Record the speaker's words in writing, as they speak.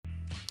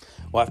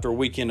Well, after a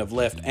weekend of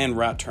left and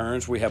right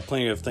turns, we have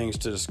plenty of things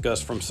to discuss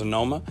from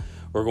Sonoma.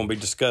 We're going to be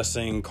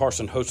discussing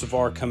Carson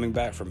Hocevar coming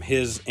back from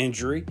his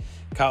injury,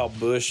 Kyle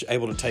Busch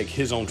able to take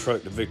his own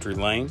truck to victory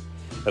lane,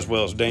 as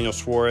well as Daniel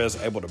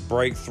Suarez able to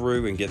break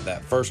through and get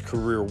that first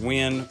career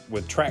win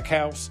with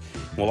Trackhouse.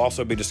 We'll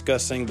also be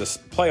discussing the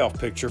playoff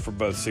picture for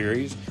both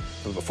series.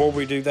 But before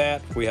we do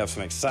that, we have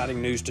some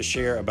exciting news to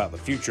share about the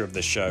future of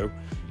this show.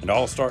 And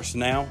all starts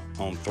now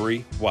on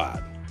 3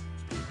 Wide.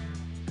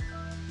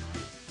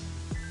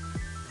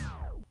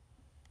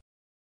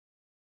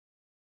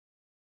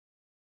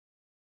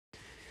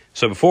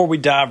 So before we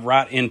dive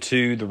right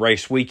into the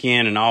race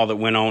weekend and all that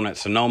went on at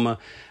Sonoma,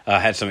 I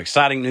had some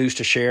exciting news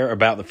to share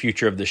about the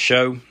future of the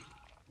show.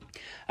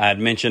 I had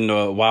mentioned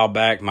a while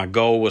back my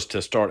goal was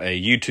to start a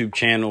YouTube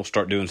channel,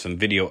 start doing some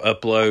video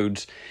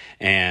uploads,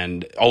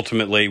 and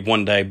ultimately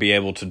one day be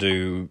able to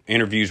do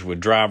interviews with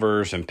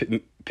drivers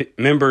and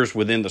members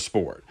within the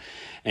sport.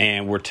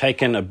 And we're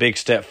taking a big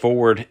step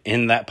forward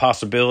in that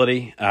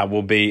possibility. I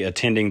will be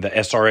attending the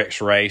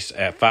SRX race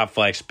at Five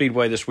Flags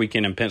Speedway this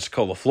weekend in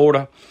Pensacola,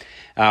 Florida.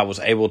 I was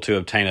able to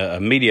obtain a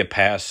media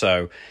pass,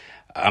 so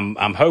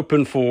I'm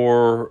hoping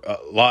for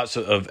lots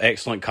of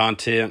excellent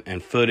content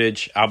and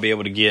footage. I'll be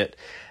able to get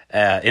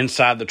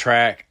inside the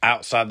track,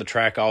 outside the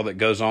track, all that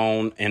goes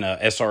on in a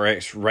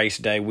SRX race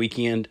day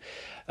weekend,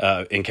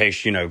 in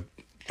case,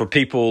 for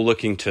people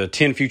looking to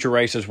attend future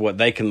races, what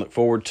they can look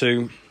forward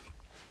to.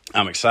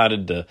 I'm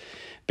excited to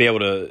be able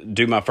to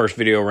do my first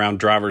video around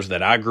drivers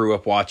that I grew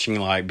up watching,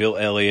 like Bill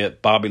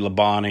Elliott, Bobby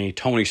Labonte,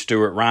 Tony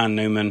Stewart, Ryan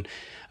Newman,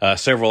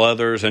 several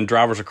others, and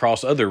drivers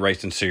across other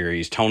racing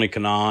series, Tony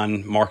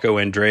Kanaan, Marco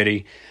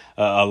Andretti.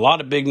 A lot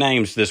of big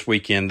names this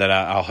weekend that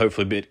I'll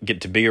hopefully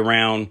get to be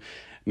around,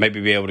 maybe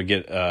be able to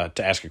get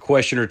to ask a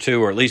question or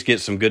two, or at least get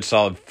some good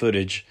solid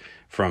footage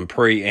from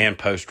pre and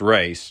post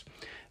race.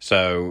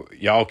 So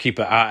y'all keep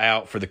an eye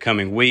out for the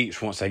coming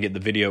weeks. Once I get the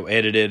video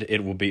edited,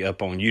 it will be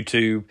up on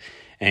YouTube,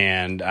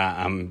 and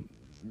I'm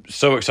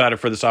so excited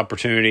for this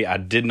opportunity. I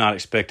did not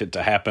expect it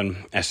to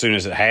happen as soon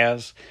as it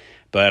has,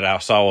 but I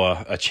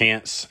saw a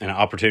chance and an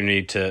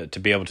opportunity to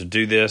be able to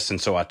do this, and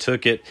so I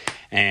took it.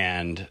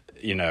 And,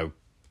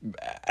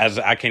 as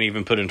I can't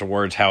even put into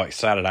words how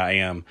excited I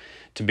am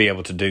to be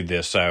able to do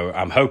this. So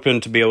I'm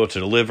hoping to be able to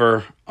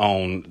deliver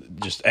on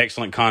just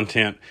excellent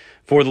content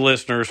for the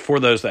listeners, for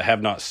those that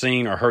have not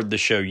seen or heard the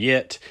show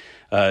yet.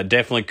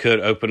 Definitely could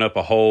open up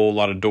a whole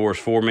lot of doors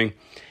for me.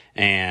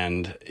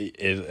 And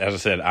as I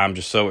said, I'm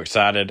just so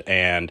excited,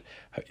 and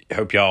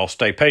hope y'all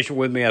stay patient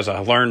with me as I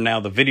learn now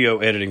the video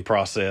editing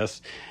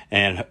process,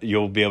 and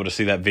you'll be able to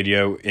see that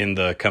video in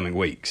the coming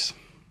weeks.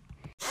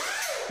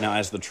 Now,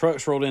 as the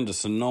trucks rolled into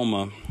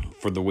Sonoma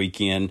for the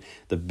weekend,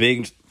 the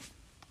big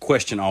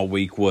question all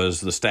week was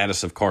the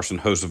status of Carson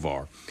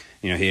Hocevar.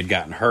 He had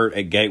gotten hurt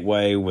at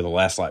Gateway with a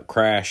last lap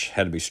crash,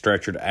 had to be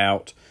stretchered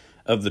out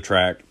of the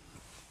track,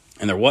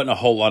 and there wasn't a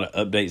whole lot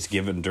of updates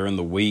given during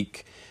the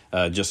week.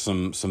 Just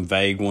some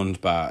vague ones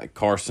by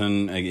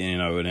Carson,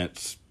 and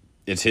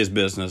it's his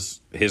business,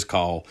 his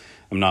call.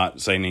 I'm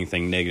not saying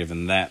anything negative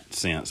in that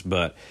sense,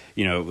 but,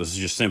 it was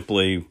just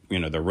simply,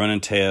 they're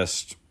running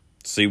tests,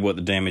 see what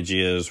the damage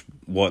is,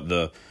 what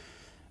the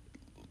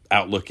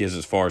outlook is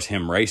as far as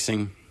him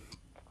racing.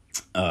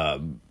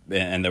 And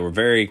they were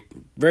very,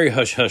 very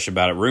hush-hush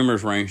about it.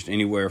 Rumors ranged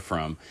anywhere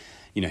from,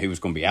 he was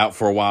going to be out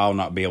for a while,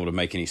 not be able to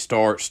make any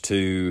starts,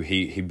 to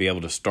he'd be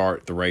able to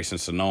start the race in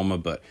Sonoma,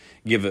 but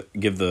give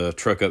the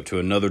truck up to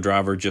another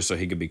driver just so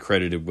he could be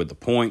credited with the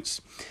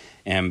points.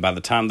 And by the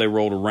time they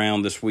rolled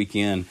around this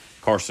weekend,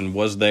 Carson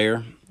was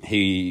there.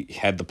 He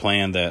had the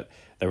plan that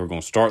they were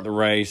going to start the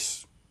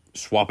race,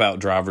 swap out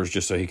drivers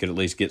just so he could at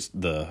least get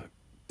the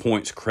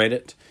points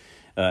credit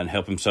and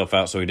help himself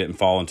out so he didn't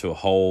fall into a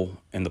hole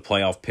in the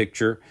playoff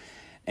picture.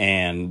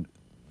 And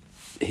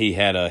he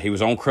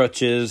was on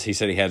crutches. He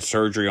said he had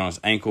surgery on his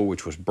ankle,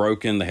 which was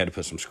broken. They had to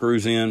put some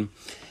screws in.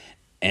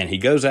 And he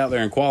goes out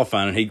there in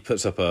qualifying, and he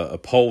puts up a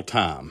pole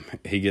time.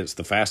 He gets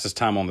the fastest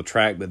time on the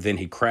track, but then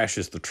he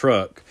crashes the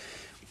truck,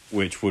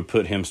 which would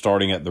put him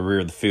starting at the rear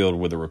of the field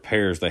with the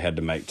repairs they had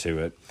to make to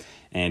it.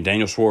 And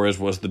Daniel Suarez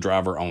was the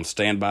driver on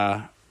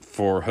standby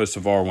for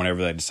Hocevar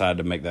whenever they decided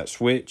to make that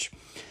switch.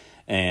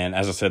 And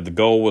as I said, the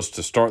goal was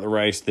to start the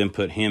race, then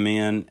put him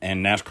in,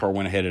 and NASCAR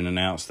went ahead and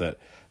announced that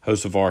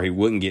Hocevar, he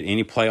wouldn't get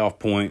any playoff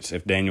points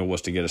if Daniel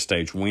was to get a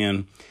stage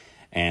win.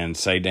 And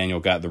say Daniel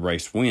got the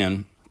race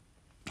win,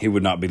 he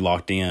would not be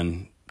locked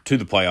in to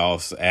the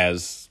playoffs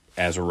as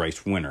a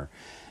race winner.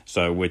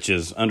 So, which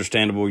is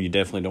understandable. You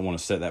definitely don't want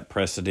to set that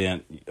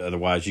precedent.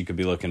 Otherwise, you could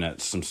be looking at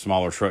some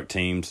smaller truck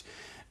teams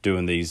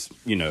doing these,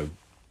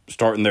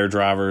 starting their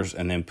drivers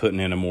and then putting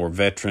in a more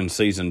veteran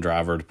seasoned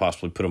driver to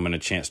possibly put them in a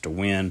chance to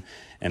win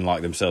and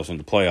lock themselves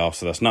into the playoffs.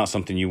 So that's not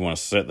something you want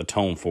to set the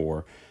tone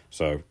for.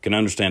 So can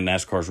understand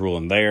NASCAR's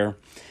ruling there.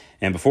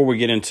 And before we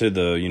get into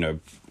the,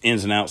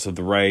 ins and outs of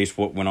the race,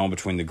 what went on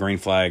between the green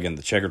flag and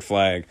the checkered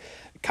flag,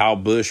 Kyle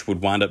Busch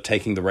would wind up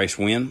taking the race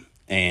win,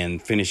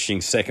 and finishing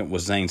second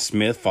was Zane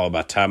Smith, followed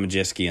by Ty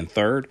Majeski in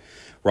third.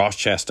 Ross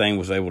Chastain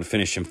was able to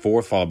finish in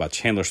fourth, followed by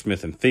Chandler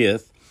Smith in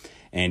fifth.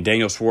 And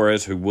Daniel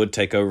Suarez, who would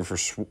take over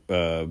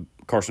for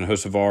Carson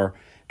Hocevar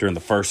during the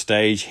first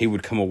stage, he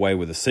would come away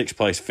with a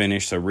sixth-place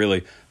finish. So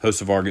really,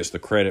 Hocevar gets the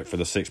credit for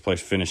the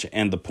sixth-place finish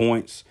and the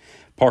points.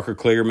 Parker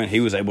Kligerman, he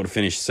was able to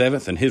finish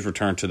seventh in his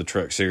return to the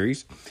Truck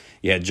Series.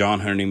 You had John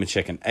Hunter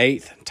Nemechek in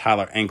eighth,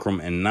 Tyler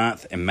Ankrum in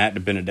ninth, and Matt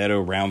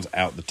DiBenedetto rounds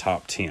out the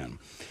top 10.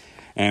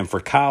 And for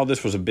Kyle,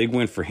 this was a big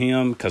win for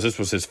him because this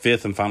was his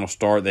fifth and final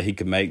start that he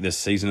could make this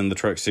season in the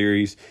Truck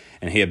Series,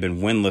 and he had been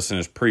winless in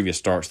his previous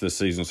starts this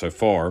season so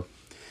far.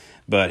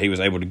 But he was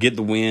able to get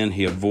the win.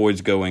 He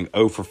avoids going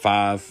 0 for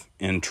 5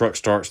 in truck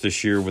starts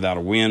this year without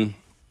a win,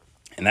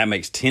 and that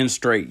makes 10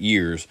 straight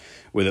years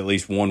with at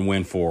least one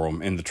win for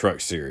him in the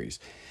Truck Series.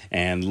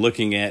 And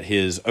looking at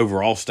his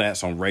overall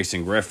stats on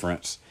Racing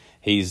Reference,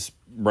 he's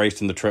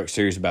raced in the Truck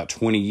Series about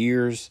 20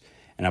 years,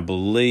 and I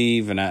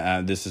believe,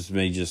 and this is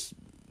me just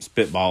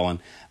spitballing,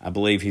 I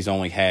believe he's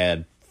only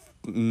had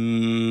 4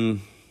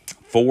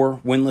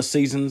 winless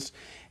seasons,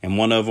 and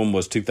one of them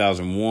was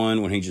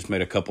 2001 when he just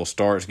made a couple of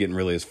starts, getting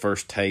really his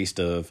first taste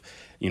of,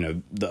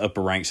 the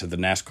upper ranks of the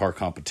NASCAR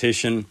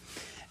competition.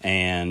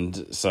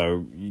 And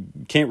so you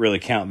can't really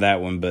count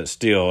that one, but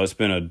still, it's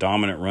been a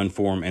dominant run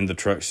for him in the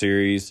Truck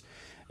Series,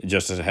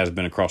 just as it has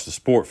been across the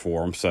sport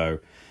for him.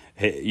 So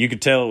you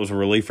could tell it was a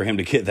relief for him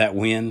to get that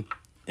win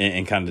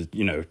and kind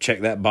of,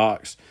 check that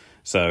box.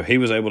 So he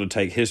was able to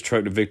take his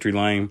truck to victory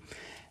lane.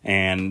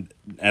 And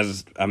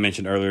as I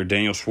mentioned earlier,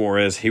 Daniel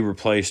Suarez, he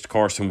replaced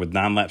Carson with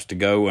 9 laps to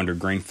go under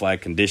green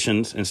flag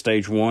conditions in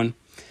stage 1.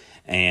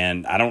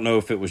 And I don't know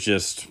if it was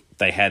just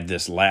they had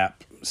this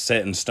lap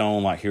set in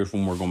stone, like here's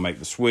when we're going to make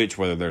the switch,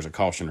 whether there's a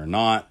caution or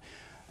not.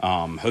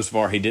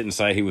 Hocevar, he didn't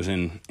say he was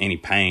in any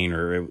pain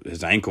or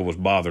his ankle was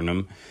bothering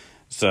him.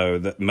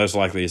 So most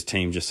likely his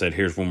team just said,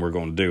 here's when we're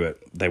going to do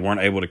it. They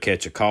weren't able to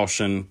catch a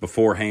caution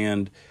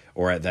beforehand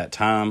or at that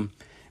time,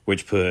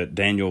 which put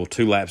Daniel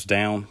 2 laps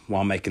down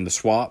while making the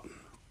swap.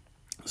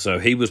 So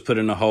he was put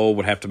in a hole,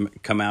 would have to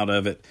come out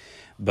of it.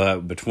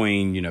 But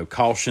between,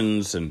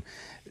 cautions and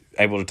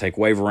able to take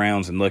waiver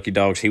rounds and lucky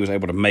dogs, he was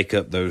able to make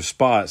up those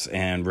spots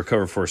and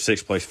recover for a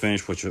 6th-place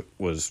finish, which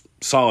was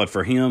solid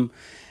for him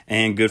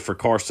and good for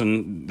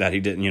Carson that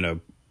he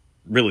didn't,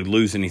 really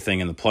lose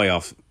anything in the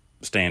playoff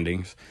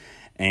standings.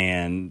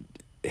 And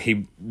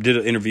he did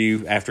an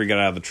interview after he got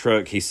out of the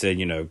truck. He said,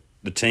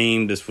 the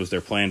team, this was their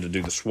plan to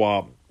do the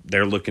swap.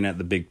 They're looking at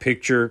the big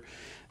picture.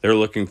 They're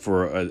looking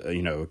for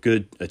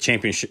a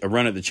championship, a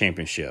run at the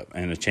championship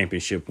and a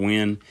championship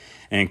win.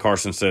 And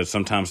Carson said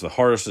sometimes the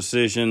hardest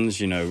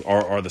decisions,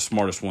 are the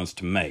smartest ones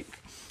to make.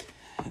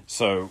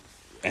 So,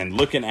 and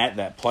looking at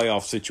that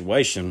playoff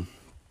situation,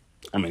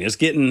 I mean, it's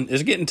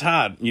getting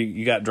tight.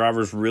 You got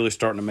drivers really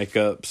starting to make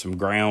up some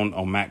ground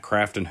on Matt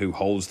Crafton, who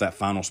holds that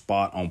final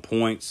spot on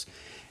points.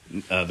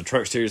 The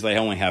Truck Series, they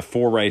only have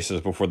 4 races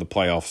before the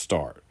playoffs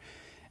start.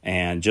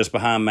 And just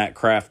behind Matt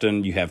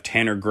Crafton, you have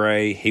Tanner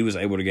Gray. He was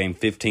able to gain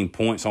 15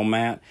 points on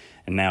Matt,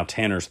 and now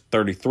Tanner's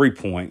 33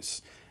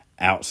 points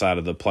outside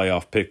of the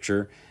playoff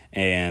picture.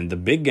 And the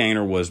big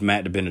gainer was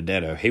Matt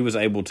DiBenedetto. He was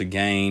able to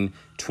gain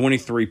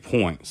 23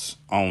 points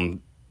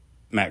on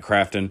Matt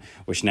Crafton,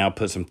 which now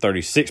puts him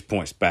 36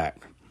 points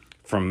back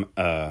from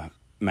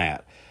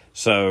Matt.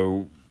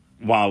 So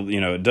while,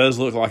 it does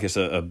look like it's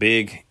a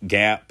big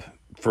gap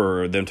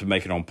for them to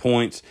make it on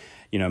points,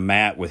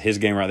 Matt, with his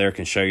game right there,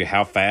 can show you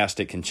how fast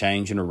it can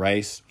change in a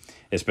race,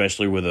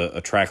 especially with a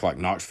track like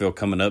Knoxville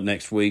coming up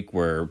next week,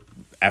 where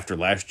after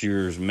last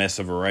year's mess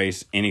of a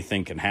race,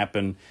 anything can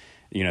happen.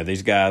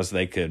 These guys,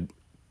 they could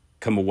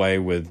come away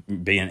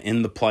with being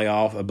in the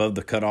playoff above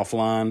the cutoff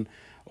line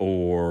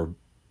or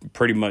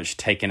pretty much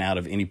taken out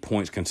of any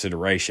points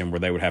consideration where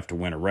they would have to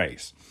win a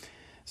race.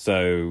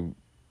 So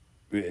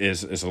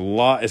it's a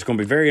lot. It's going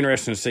to be very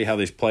interesting to see how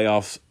these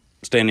playoff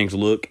standings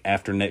look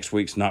after next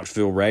week's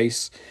Knoxville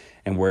race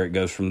and where it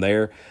goes from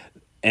there.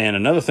 And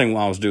another thing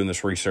while I was doing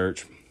this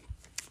research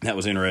that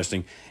was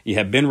interesting, you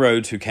have Ben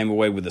Rhodes, who came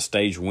away with a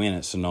stage win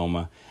at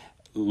Sonoma.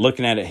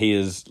 Looking at it, he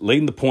is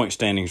leading the point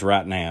standings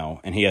right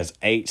now, and he has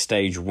 8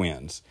 stage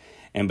wins.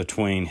 And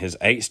between his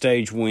 8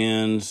 stage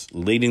wins,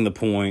 leading the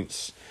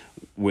points,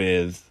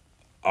 with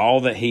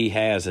all that he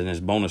has in his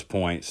bonus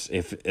points,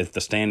 if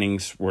the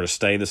standings were to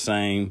stay the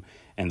same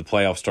and the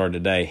playoffs started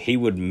today, he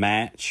would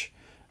match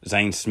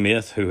Zane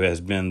Smith, who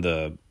has been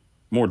the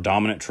more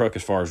dominant truck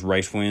as far as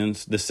race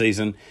wins this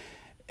season.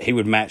 He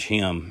would match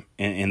him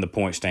in the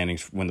point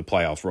standings when the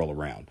playoffs roll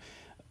around.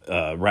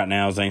 Right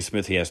now, Zane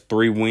Smith, he has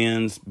 3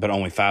 wins, but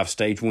only 5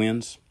 stage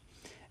wins.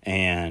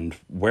 And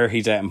where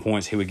he's at in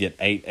points, he would get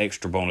 8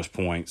 extra bonus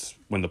points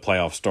when the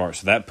playoffs start.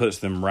 So that puts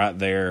them right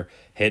there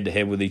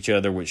head-to-head with each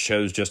other, which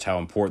shows just how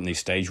important these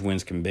stage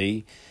wins can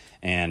be.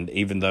 And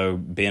even though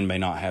Ben may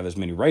not have as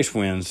many race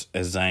wins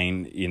as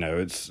Zane,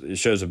 it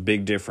shows a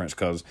big difference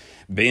because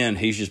Ben,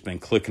 he's just been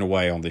clicking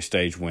away on these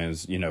stage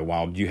wins.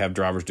 While you have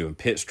drivers doing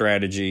pit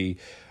strategy,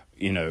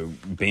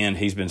 Ben,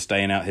 he's been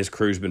staying out. His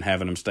crew's been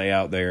having him stay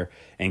out there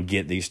and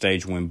get these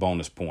stage win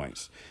bonus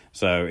points.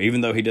 So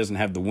even though he doesn't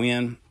have the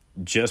win,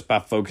 just by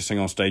focusing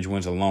on stage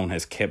wins alone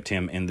has kept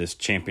him in this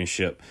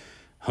championship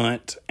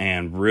hunt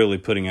and really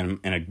putting him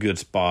in a good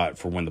spot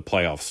for when the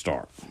playoffs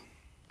start.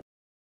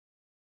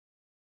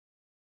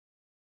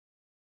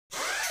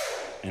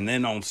 And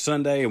then on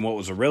Sunday, in what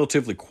was a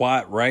relatively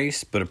quiet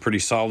race, but a pretty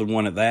solid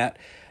one at that,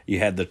 you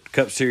had the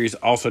Cup Series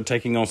also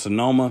taking on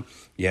Sonoma.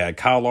 You had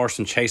Kyle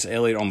Larson, Chase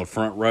Elliott on the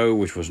front row,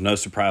 which was no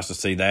surprise to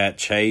see that.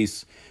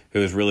 Chase, who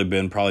has really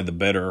been probably the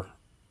better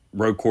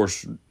road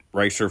course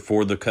racer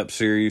for the Cup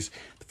Series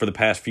for the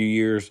past few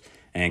years,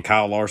 and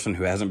Kyle Larson,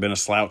 who hasn't been a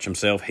slouch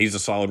himself. He's a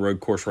solid road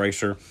course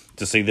racer.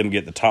 To see them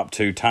get the top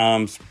 2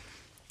 times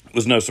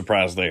was no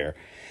surprise there.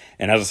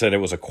 And as I said, it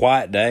was a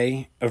quiet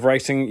day of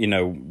racing. You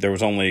know, there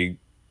was only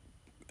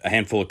a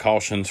handful of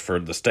cautions for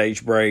the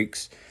stage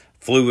breaks,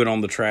 fluid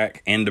on the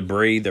track, and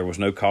debris. There was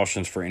no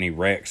cautions for any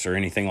wrecks or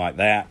anything like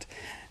that.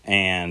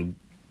 And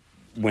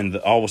when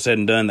all was said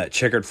and done, that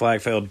checkered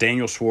flag fell.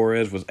 Daniel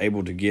Suarez was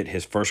able to get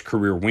his first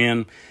career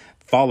win,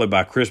 followed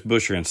by Chris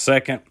Buescher in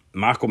second,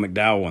 Michael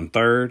McDowell in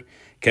third.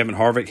 Kevin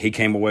Harvick, he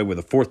came away with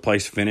a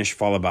fourth-place finish,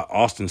 followed by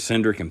Austin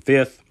Cindric in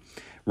fifth.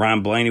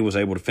 Ryan Blaney was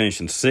able to finish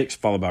in sixth,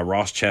 followed by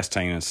Ross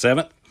Chastain in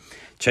seventh.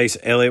 Chase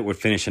Elliott would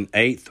finish in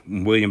eighth.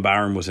 William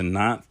Byron was in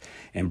ninth.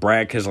 And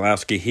Brad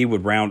Keselowski, he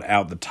would round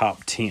out the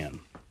top 10.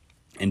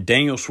 And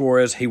Daniel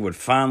Suarez, he would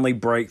finally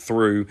break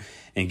through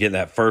and get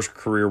that first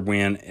career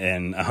win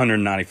in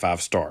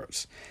 195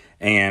 starts.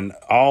 And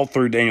all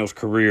through Daniel's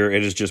career,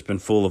 it has just been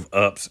full of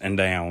ups and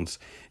downs,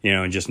 you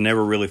know, and just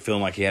never really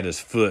feeling like he had his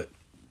foot,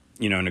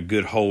 you know, in a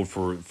good hold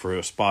for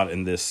a spot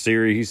in this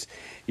series.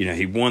 You know,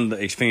 he won the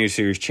Xfinity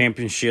Series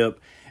championship,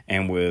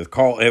 and with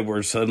Carl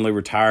Edwards suddenly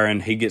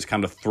retiring, he gets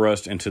kind of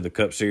thrust into the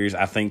Cup Series,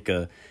 I think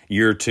a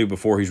year or two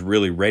before he's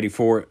really ready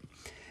for it.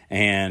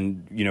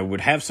 And, you know,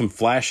 would have some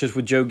flashes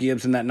with Joe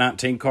Gibbs in that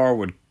 19 car,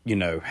 would, you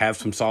know, have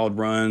some solid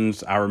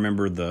runs. I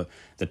remember the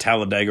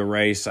Talladega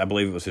race. I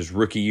believe it was his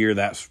rookie year.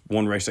 That's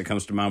one race that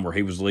comes to mind where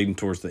he was leading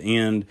towards the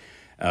end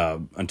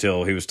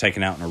until he was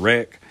taken out in a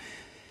wreck.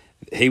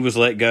 He was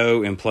let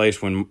go in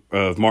place when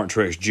Martin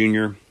Truex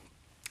Jr.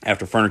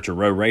 after Furniture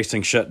Row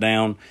Racing shut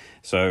down.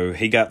 So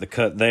he got the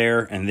cut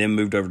there and then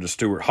moved over to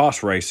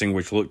Stewart-Haas Racing,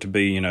 which looked to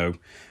be, you know,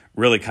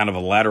 really kind of a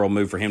lateral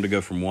move for him to go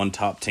from one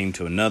top team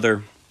to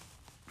another.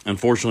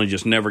 Unfortunately,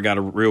 just never got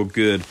a real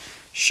good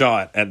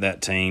shot at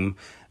that team.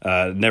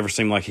 Never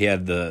seemed like he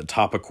had the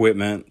top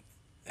equipment,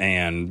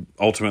 and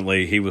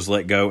ultimately he was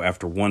let go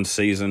after one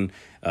season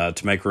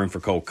to make room for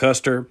Cole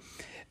Custer.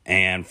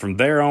 And from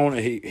there on,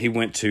 he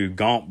went to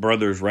Gaunt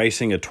Brothers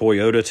Racing, a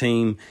Toyota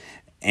team,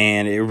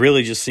 and it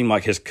really just seemed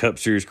like his Cup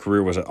Series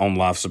career was on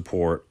life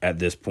support at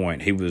this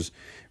point. He was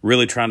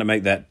really trying to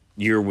make that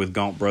year with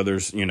Gaunt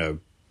Brothers, you know,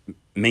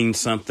 mean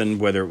something,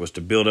 whether it was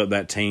to build up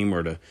that team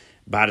or to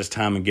bide his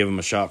time and give him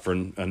a shot for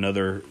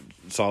another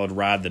solid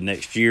ride the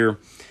next year.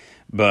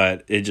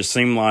 But it just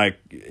seemed like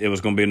it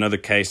was going to be another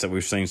case that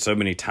we've seen so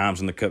many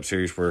times in the Cup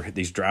Series where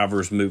these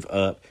drivers move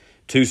up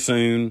too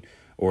soon,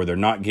 or they're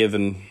not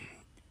given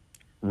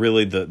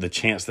really the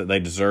chance that they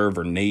deserve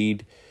or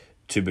need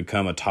to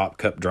become a top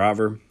Cup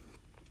driver,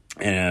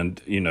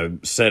 and, you know,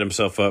 set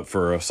himself up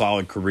for a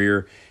solid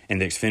career in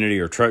the Xfinity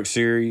or Truck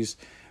Series,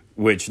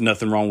 which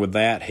nothing wrong with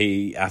that.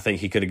 I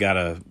think he could have got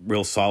a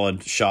real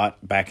solid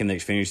shot back in the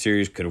Xfinity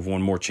Series, could have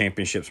won more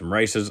championships and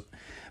races,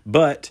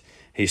 but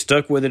he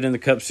stuck with it in the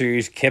Cup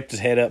Series, kept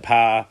his head up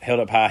high, held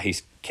up high.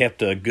 He's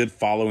kept a good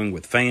following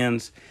with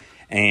fans,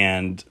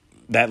 and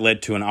that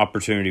led to an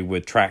opportunity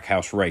with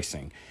Trackhouse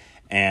Racing.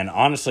 And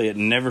honestly, it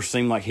never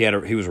seemed like he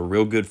was a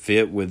real good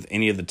fit with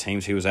any of the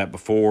teams he was at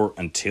before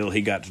until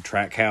he got to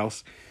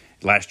Trackhouse.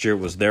 Last year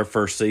was their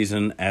first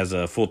season as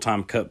a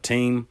full-time Cup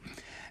team.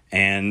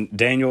 And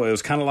Daniel, it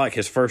was kind of like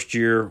his first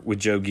year with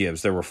Joe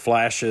Gibbs. There were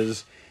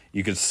flashes.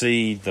 You could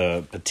see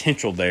the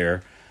potential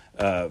there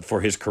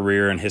for his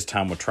career and his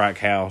time with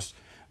Trackhouse.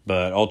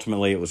 But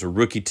ultimately, it was a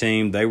rookie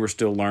team. They were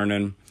still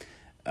learning.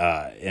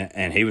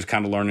 And he was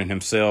kind of learning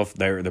himself.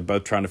 They're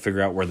both trying to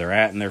figure out where they're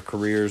at in their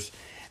careers.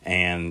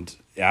 And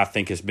I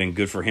think it's been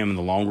good for him in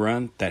the long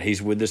run that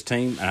he's with this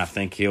team. And I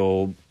think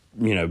he'll,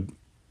 you know,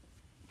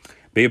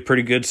 be a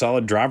pretty good,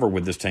 solid driver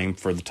with this team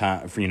for the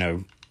time,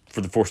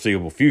 for the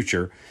foreseeable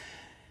future.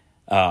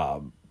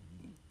 And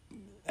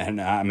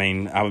I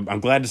mean, I'm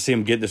glad to see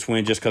him get this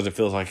win just because it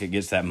feels like it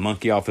gets that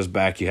monkey off his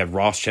back. You have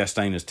Ross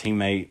Chastain, his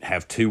teammate,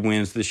 have 2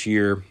 wins this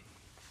year.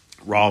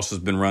 Ross has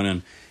been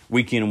running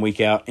week in and week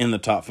out in the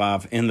top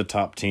 5, in the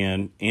top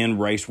 10, in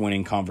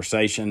race-winning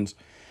conversations.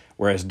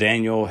 Whereas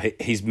Daniel,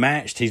 he's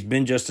matched. He's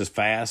been just as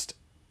fast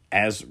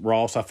as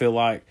Ross, I feel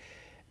like.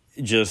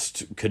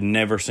 Just could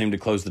never seem to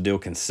close the deal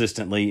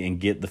consistently and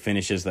get the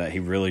finishes that he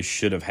really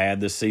should have had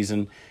this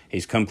season.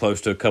 He's come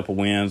close to a couple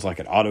wins, like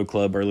at Auto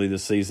Club early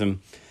this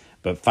season.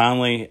 But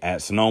finally,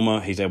 at Sonoma,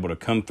 he's able to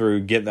come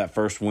through, get that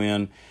first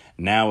win.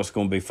 Now it's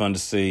going to be fun to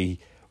see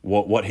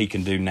what he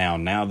can do now.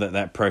 Now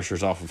that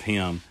pressure's off of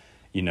him,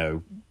 you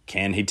know,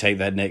 can he take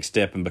that next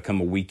step and become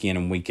a week in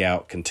and week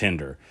out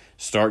contender?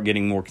 Start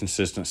getting more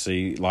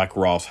consistency like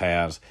Ross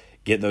has,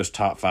 get those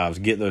top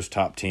 5s, get those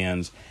top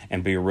 10s,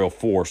 and be a real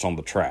force on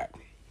the track.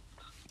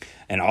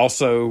 And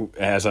also,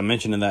 as I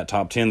mentioned in that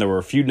top 10, there were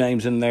a few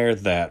names in there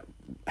that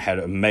had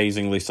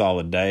amazingly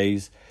solid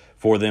days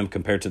for them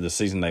compared to the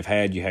season they've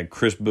had. You had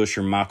Chris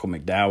Buescher, Michael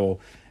McDowell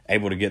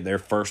able to get their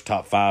first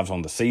top fives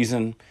on the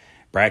season.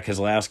 Brad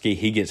Keselowski,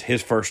 he gets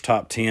his first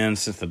top 10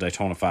 since the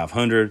Daytona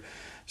 500.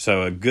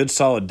 So a good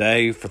solid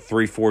day for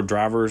 3 Ford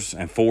drivers.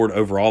 And Ford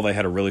overall, they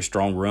had a really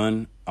strong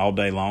run all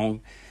day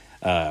long.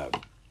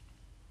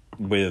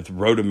 With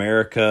Road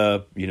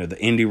America, the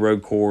Indy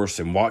Road Course,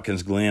 and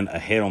Watkins Glen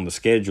ahead on the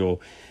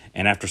schedule.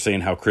 And after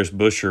seeing how Chris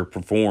Buescher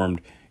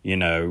performed,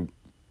 and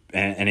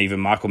even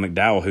Michael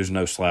McDowell, who's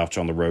no slouch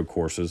on the road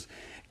courses,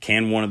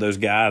 can one of those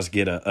guys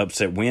get an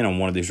upset win on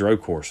one of these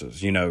road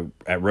courses?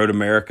 At Road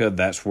America,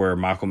 that's where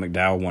Michael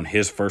McDowell won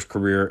his first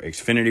career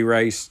Xfinity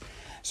race.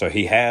 So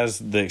he has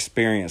the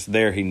experience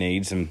there he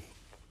needs. And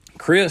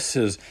Chris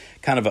is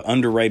kind of an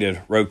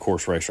underrated road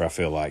course racer, I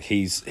feel like.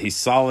 He's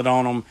solid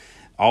on them.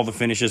 All the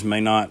finishes may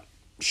not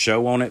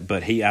show on it,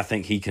 but I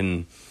think he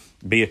can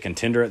be a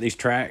contender at these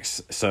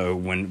tracks. So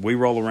when we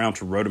roll around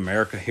to Road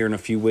America here in a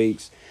few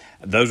weeks,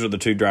 those are the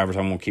 2 drivers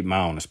I'm going to keep my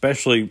eye on,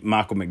 especially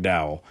Michael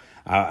McDowell.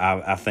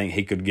 I think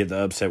he could get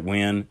the upset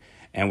win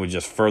and would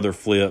just further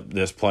flip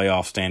this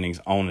playoff standings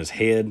on his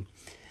head.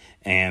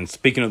 And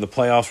speaking of the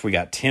playoffs, we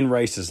got 10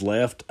 races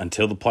left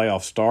until the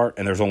playoffs start,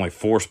 and there's only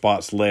 4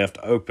 spots left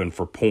open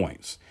for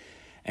points.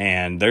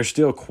 And there's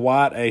still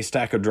quite a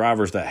stack of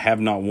drivers that have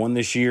not won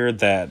this year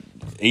that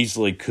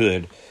easily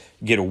could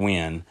get a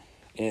win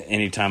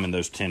anytime in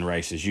those 10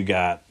 races. You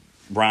got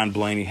Ryan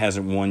Blaney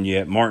hasn't won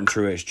yet, Martin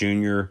Truex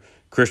Jr.,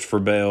 Christopher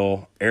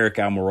Bell, Eric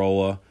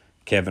Almirola,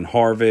 Kevin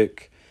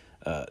Harvick,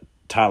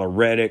 Tyler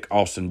Reddick,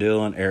 Austin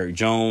Dillon, Eric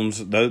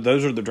Jones.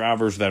 Those are the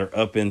drivers that are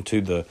up into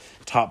the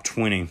top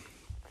 20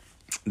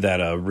 that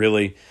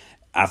really,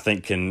 I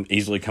think, can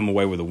easily come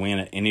away with a win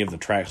at any of the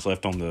tracks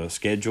left on the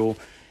schedule.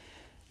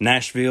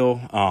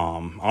 Nashville,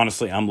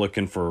 honestly, I'm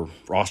looking for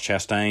Ross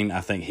Chastain. I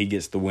think he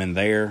gets the win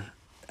there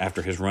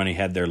after his run he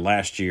had there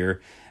last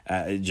year.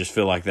 I just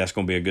feel like that's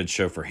going to be a good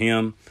show for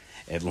him.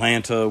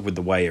 Atlanta, with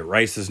the way it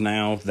races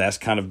now, that's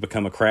kind of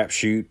become a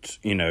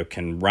crapshoot.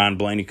 Can Ryan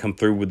Blaney come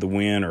through with the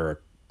win or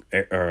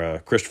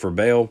Christopher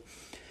Bell?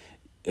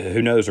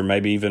 Who knows? Or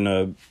maybe even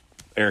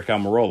Eric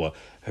Almirola,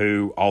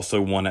 who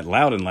also won at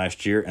Loudon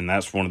last year, and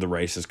that's one of the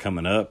races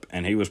coming up,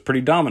 and he was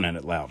pretty dominant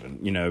at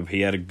Loudon.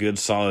 He had a good,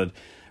 solid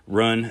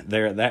run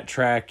there at that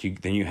track.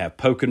 Then you have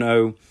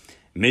Pocono,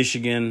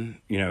 Michigan.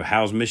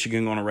 How's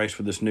Michigan going to race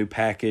with this new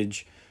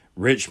package?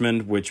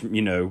 Richmond, which,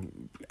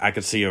 I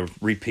could see a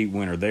repeat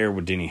winner there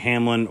with Denny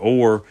Hamlin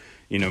or,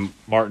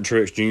 Martin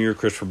Truex Jr.,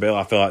 Christopher Bell.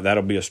 I feel like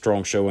that'll be a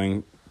strong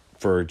showing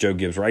for Joe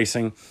Gibbs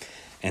Racing.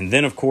 And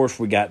then, of course,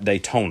 we got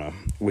Daytona,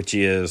 which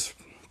is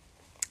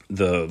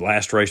the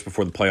last race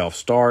before the playoffs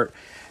start.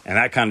 And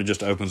that kind of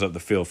just opens up the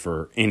field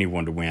for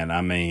anyone to win.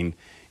 I mean,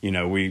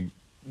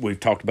 we've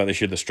talked about this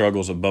year, the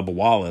struggles of Bubba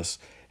Wallace.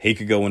 He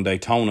could go in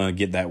Daytona,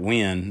 get that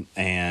win,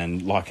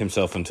 and lock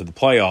himself into the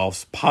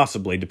playoffs,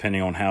 possibly,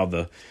 depending on how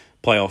the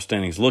playoff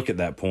standings look at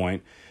that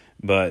point.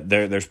 But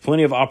there's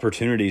plenty of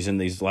opportunities in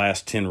these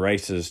last 10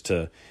 races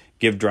to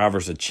give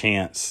drivers a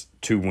chance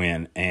to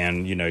win.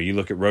 And, you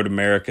look at Road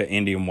America,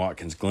 Indy, and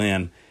Watkins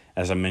Glen,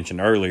 as I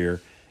mentioned earlier,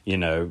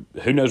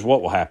 who knows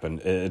what will happen.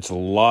 It's a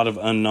lot of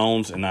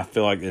unknowns, and I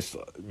feel like it's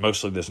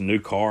mostly this new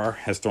car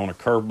has thrown a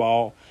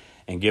curveball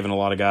and given a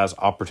lot of guys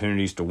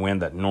opportunities to win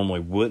that normally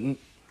wouldn't.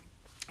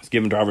 It's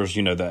giving drivers,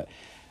 that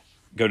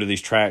go to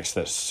these tracks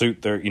that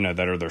suit their,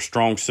 that are their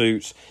strong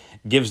suits,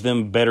 gives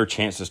them better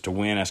chances to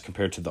win as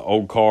compared to the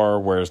old car,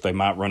 whereas they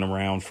might run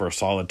around for a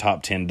solid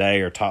top 10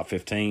 day or top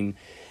 15.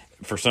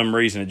 For some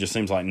reason, it just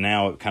seems like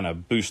now it kind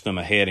of boosts them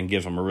ahead and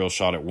gives them a real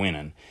shot at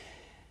winning.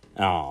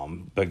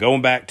 But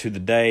going back to the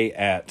day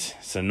at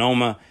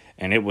Sonoma,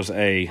 and it was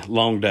a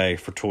long day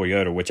for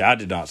Toyota, which I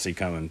did not see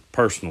coming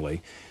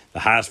personally. The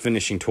highest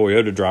finishing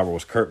Toyota driver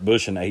was Kurt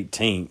Busch in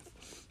 18th.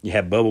 You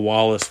had Bubba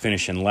Wallace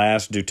finishing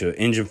last due to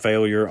engine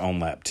failure on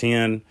lap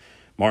 10.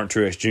 Martin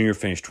Truex Jr.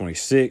 finished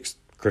 26th.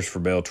 Christopher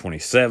Bell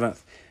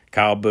 27th.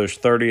 Kyle Busch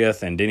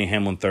 30th and Denny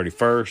Hamlin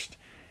 31st.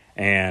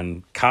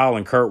 And Kyle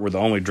and Kurt were the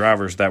only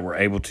drivers that were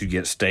able to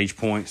get stage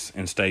points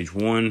in stage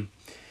 1.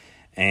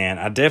 And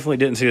I definitely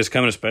didn't see this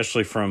coming,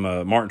 especially from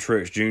Martin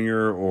Truex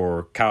Jr.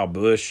 or Kyle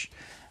Busch.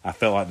 I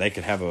felt like they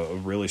could have a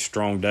really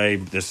strong day.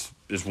 This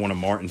is one of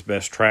Martin's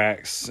best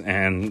tracks,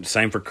 and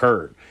same for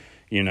Kurt.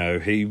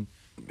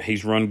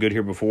 He's run good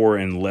here before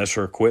in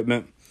lesser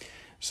equipment.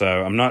 So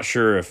I'm not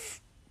sure if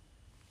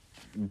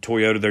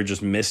Toyota, they're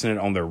just missing it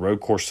on their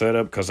road course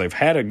setup because they've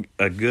had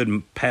a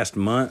good past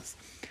month.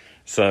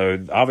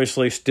 So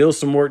obviously still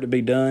some work to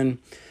be done,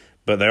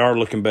 but they are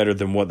looking better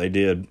than what they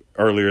did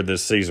earlier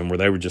this season where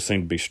they would just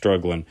seem to be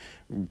struggling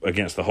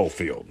against the whole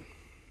field.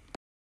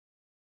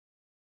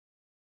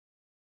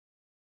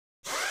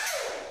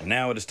 And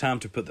now it is time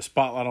to put the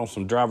spotlight on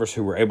some drivers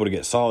who were able to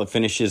get solid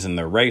finishes in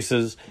their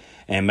races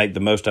and make the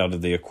most out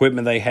of the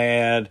equipment they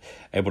had,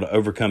 able to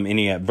overcome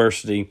any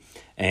adversity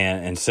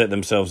and set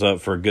themselves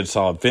up for a good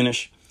solid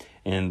finish.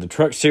 In the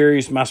Truck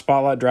Series, my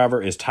spotlight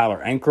driver is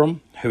Tyler Ankrum,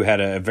 who had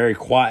a very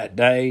quiet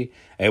day,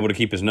 able to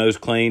keep his nose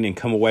clean and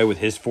come away with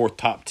his 4th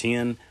top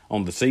 10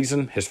 on the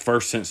season, his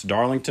first since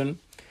Darlington.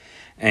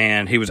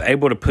 And he was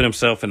able to put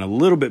himself in a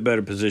little bit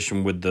better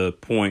position with the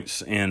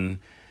points in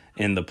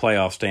the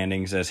playoff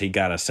standings as he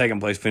got a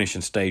second-place finish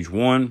in Stage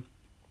 1.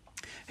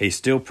 He's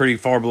still pretty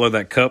far below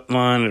that cup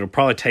line. It'll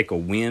probably take a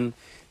win,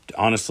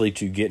 honestly,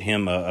 to get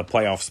him a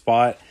playoff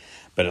spot.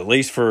 But at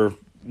least for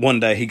one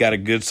day, he got a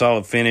good,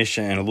 solid finish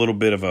and a little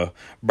bit of a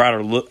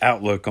brighter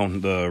outlook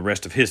on the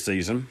rest of his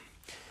season.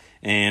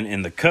 And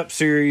in the Cup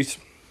Series,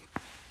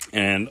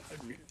 and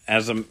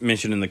as I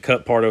mentioned in the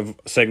Cup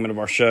segment of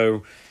our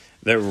show,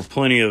 there were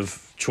plenty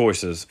of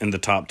choices in the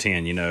top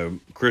 10. You know,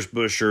 Chris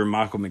Buescher,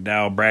 Michael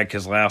McDowell, Brad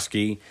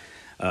Keselowski,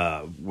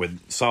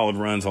 with solid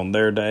runs on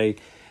their day.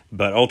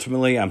 But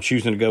ultimately, I'm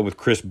choosing to go with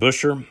Chris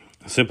Buescher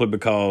simply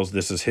because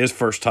this is his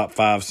first top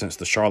 5 since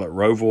the Charlotte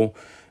Roval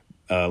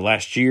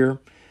last year.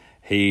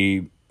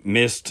 He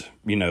missed,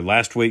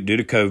 last week due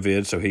to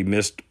COVID, so he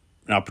missed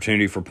an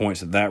opportunity for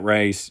points at that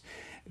race.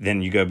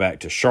 Then you go back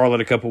to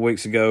Charlotte a couple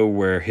weeks ago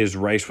where his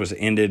race was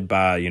ended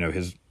by,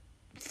 his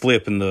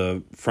flip in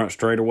the front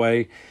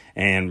straightaway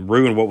and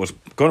ruined what was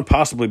going to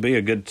possibly be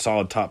a good,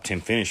 solid top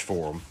 10 finish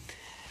for him.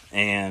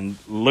 And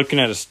looking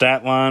at his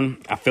stat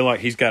line, I feel like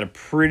he's got a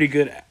pretty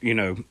good,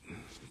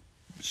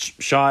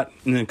 shot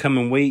in the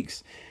coming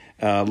weeks.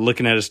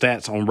 Looking at his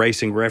stats on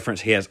Racing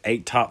Reference, he has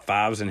 8 top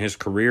 5s in his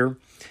career.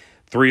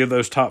 3 of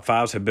those top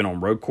 5s have been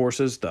on road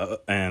courses,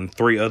 and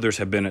 3 others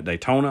have been at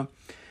Daytona.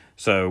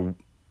 So,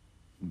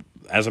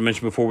 as I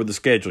mentioned before with the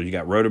schedule, you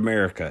got Road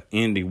America,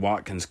 Indy,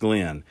 Watkins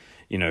Glen.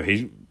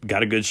 He's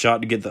got a good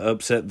shot to get the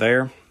upset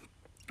there.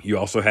 You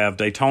also have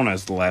Daytona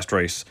as the last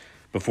race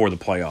before the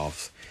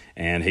playoffs.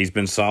 And he's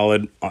been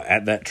solid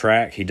at that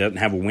track. He doesn't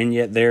have a win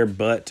yet there,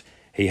 but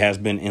he has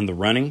been in the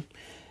running.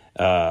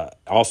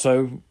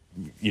 Also,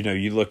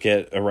 you look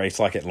at a race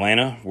like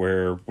Atlanta,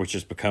 which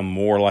has become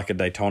more like a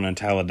Daytona and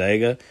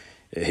Talladega.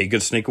 He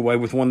could sneak away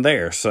with one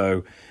there.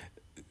 So,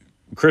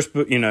 Chris,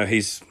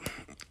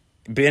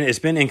 it's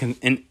been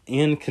an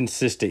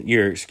inconsistent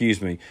year,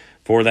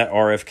 for that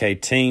RFK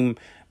team.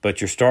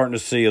 But you're starting to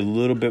see a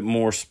little bit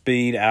more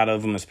speed out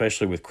of him,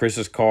 especially with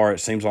Chris's car. It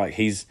seems like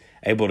he's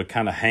able to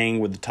kind of hang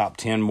with the top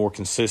 10 more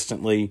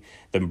consistently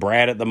than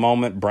Brad at the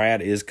moment.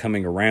 Brad is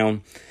coming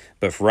around.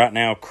 But for right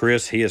now,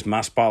 Chris, he is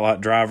my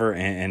spotlight driver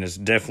and is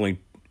definitely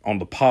on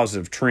the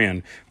positive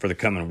trend for the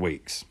coming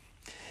weeks.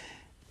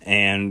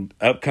 And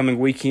upcoming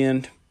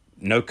weekend,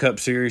 no Cup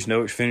Series,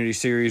 no Xfinity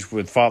Series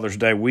with Father's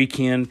Day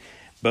weekend,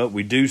 but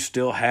we do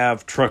still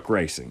have truck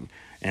racing.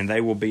 And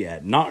they will be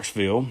at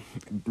Knoxville,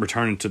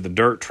 returning to the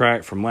dirt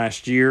track from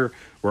last year,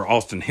 where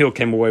Austin Hill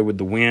came away with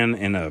the win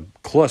in a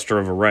cluster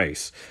of a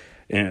race.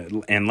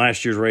 In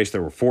last year's race,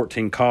 there were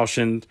 14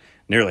 cautions.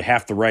 Nearly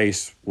half the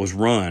race was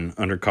run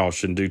under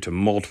caution due to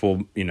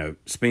multiple,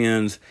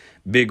 spins,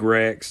 big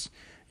wrecks.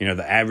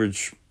 The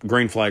average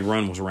green flag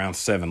run was around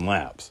 7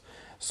 laps.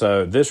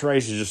 So this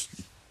race is just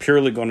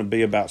purely going to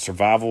be about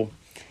survival.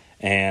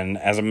 And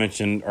as I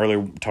mentioned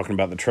earlier, talking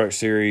about the truck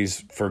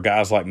series, for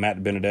guys like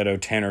Matt Benedetto,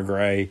 Tanner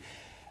Gray,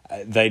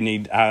 they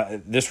need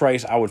this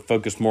race. I would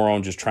focus more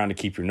on just trying to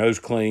keep your nose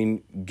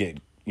clean, get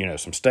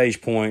some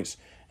stage points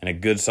and a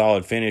good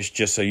solid finish,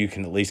 just so you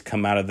can at least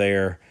come out of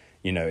there,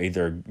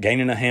 either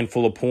gaining a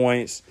handful of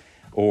points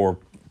or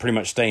pretty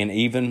much staying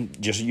even.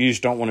 You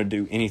just don't want to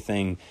do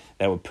anything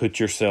that would put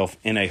yourself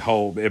in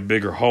a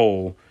bigger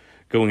hole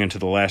going into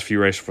the last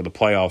few races for the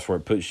playoffs, where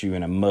it puts you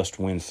in a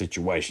must-win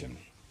situation.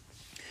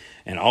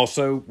 And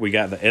also, we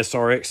got the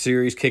SRX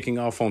series kicking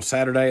off on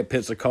Saturday at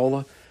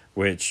Pensacola,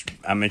 which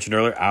I mentioned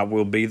earlier. I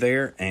will be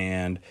there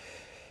and,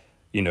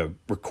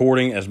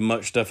 recording as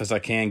much stuff as I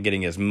can,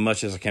 getting as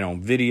much as I can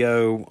on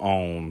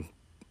video,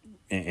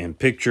 and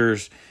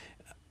pictures.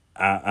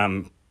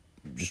 I'm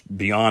just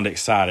beyond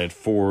excited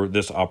for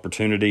this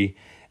opportunity.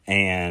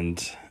 And,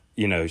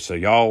 so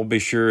y'all be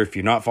sure, if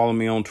you're not following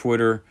me on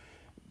Twitter,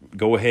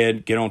 go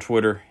ahead, get on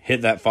Twitter,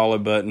 hit that follow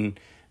button.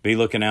 Be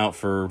looking out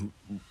for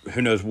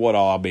who knows what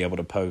I'll be able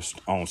to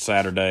post on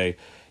Saturday,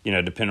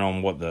 depending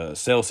on what the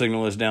cell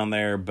signal is down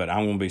there. But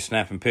I'm going to be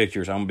snapping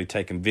pictures. I'm going to be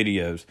taking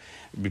videos,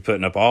 be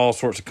putting up all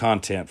sorts of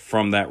content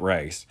from that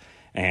race.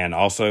 And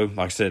also,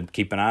 like I said,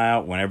 keep an eye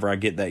out whenever I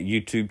get that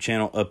YouTube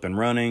channel up and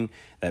running,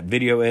 that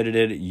video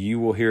edited.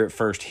 You will hear it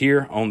first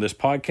here on this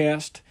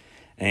podcast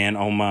and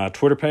on my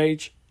Twitter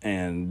page.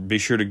 And be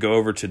sure to go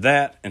over to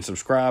that and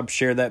subscribe,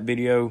 share that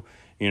video.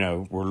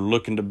 We're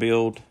looking to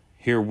build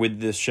here with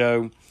this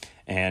show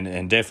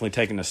and definitely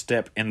taking a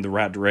step in the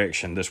right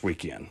direction this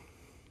weekend.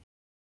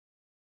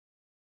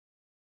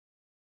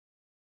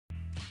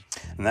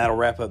 And that'll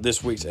wrap up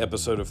this week's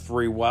episode of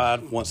 3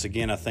 Wide. Once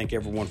again, I thank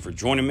everyone for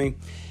joining me.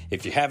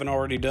 If you haven't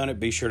already done it,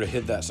 be sure to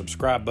hit that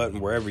subscribe button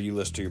wherever you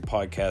listen to your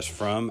podcast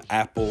from,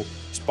 Apple,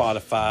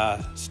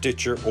 Spotify,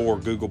 Stitcher, or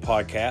Google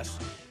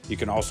Podcasts. You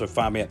can also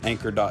find me at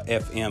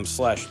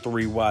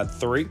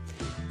anchor.fm/3wide3.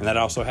 And that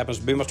also happens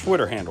to be my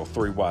Twitter handle,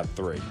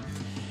 3wide3.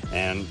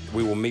 And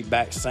we will meet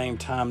back same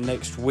time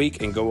next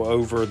week and go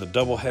over the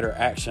doubleheader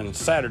action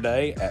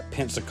Saturday at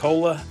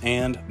Pensacola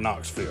and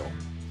Knoxville.